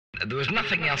There was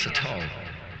nothing else at all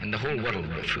in the whole world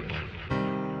but football.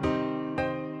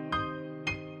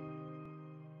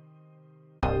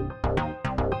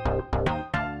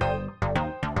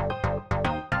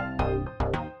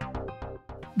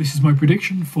 This is my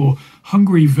prediction for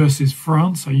Hungary versus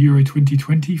France at Euro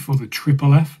 2020 for the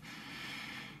FFF.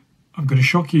 I'm going to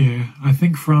shock you here. I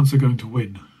think France are going to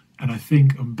win, and I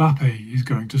think Mbappe is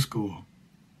going to score.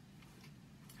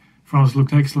 France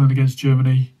looked excellent against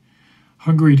Germany.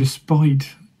 Hungary,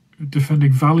 despite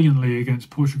defending valiantly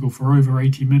against Portugal for over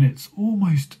 80 minutes,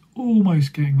 almost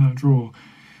getting that draw.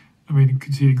 I mean,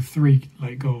 conceding 3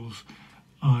 late goals.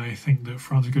 I think that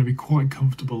France are going to be quite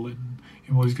comfortable in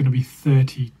what is going to be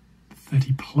 30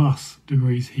 plus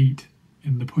degrees heat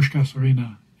in the Puskás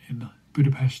Arena in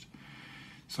Budapest.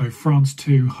 So France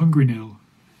 2, Hungary 0,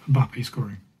 Mbappe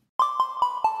scoring.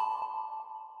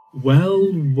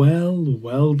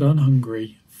 Well done,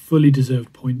 Hungary. Fully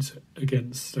deserved points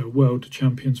against world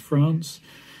champions France.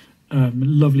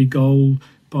 Lovely goal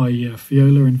by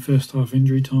Fiola in first half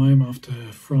injury time after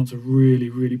France have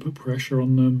really put pressure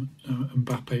on them.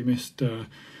 Mbappe missed a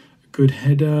good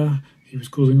header. He was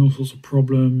causing all sorts of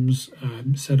problems.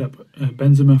 Set up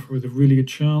Benzema with a really good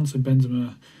chance, and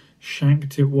Benzema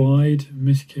shanked it wide,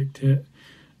 miskicked it,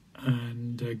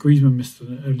 and Griezmann missed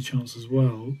an early chance as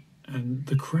well. And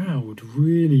the crowd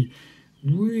really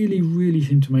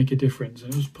seemed to make a difference.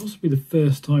 And it was possibly the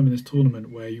first time in this tournament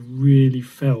where you really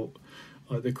felt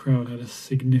like the crowd had a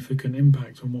significant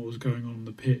impact on what was going on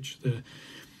the pitch.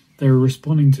 They were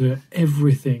responding to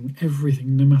everything,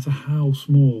 no matter how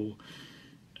small.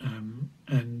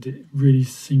 And it really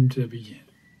seemed to be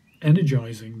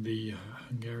energising the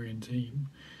Hungarian team.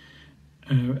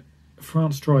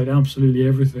 France tried absolutely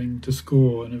everything to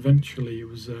score, and eventually it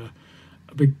was a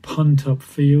big punt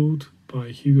upfield by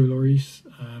Hugo Lloris,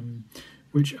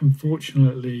 which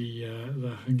unfortunately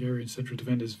the Hungarian central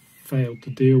defenders failed to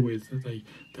deal with. They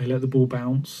let the ball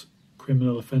bounce,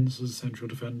 criminal offence as a central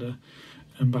defender.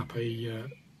 Mbappe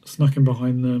snuck in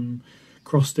behind them,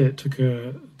 crossed it, took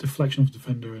a deflection off the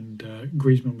defender, and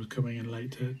Griezmann was coming in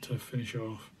late to finish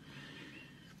off.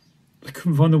 They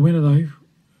couldn't find the winner though.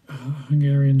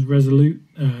 Hungarians resolute.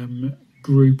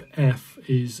 Group F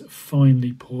is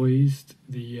finally poised,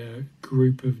 the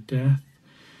group of death,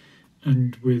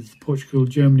 and with Portugal,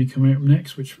 Germany coming up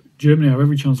next, which Germany have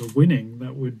every chance of winning.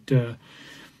 That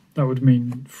would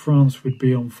mean France would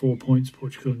be on 4 points,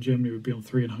 Portugal and Germany would be on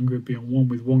 3, and Hungary would be on 1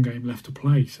 with 1 game left to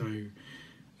play. So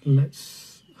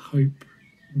let's hope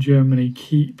Germany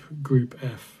keep Group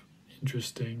F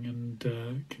interesting and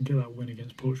can get that win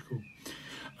against Portugal.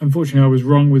 Unfortunately, I was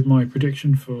wrong with my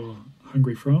prediction for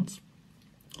Hungary-France.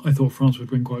 I thought France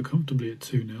would win quite comfortably at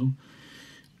 2-0,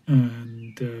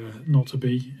 and not to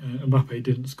be. Mbappe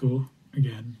didn't score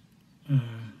again,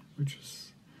 which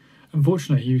was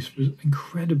unfortunate. He was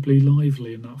incredibly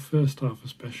lively in that first half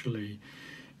especially,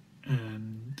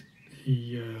 and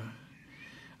he,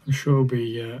 I'm sure will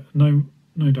be no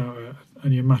doubt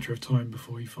only a matter of time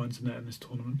before he finds a net in this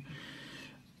tournament.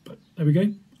 But there we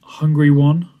go. Hungary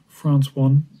won, France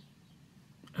won.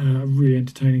 A really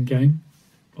entertaining game.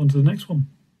 On to the next one.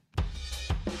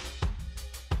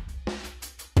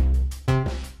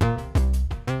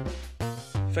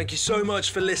 Thank you so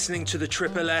much for listening to the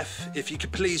FFF. If you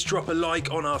could please drop a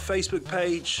like on our Facebook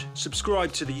page,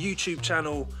 subscribe to the YouTube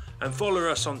channel, and follow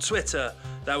us on Twitter,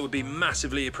 that would be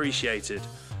massively appreciated.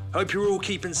 Hope you're all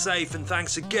keeping safe, and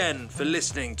thanks again for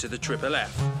listening to the FFF.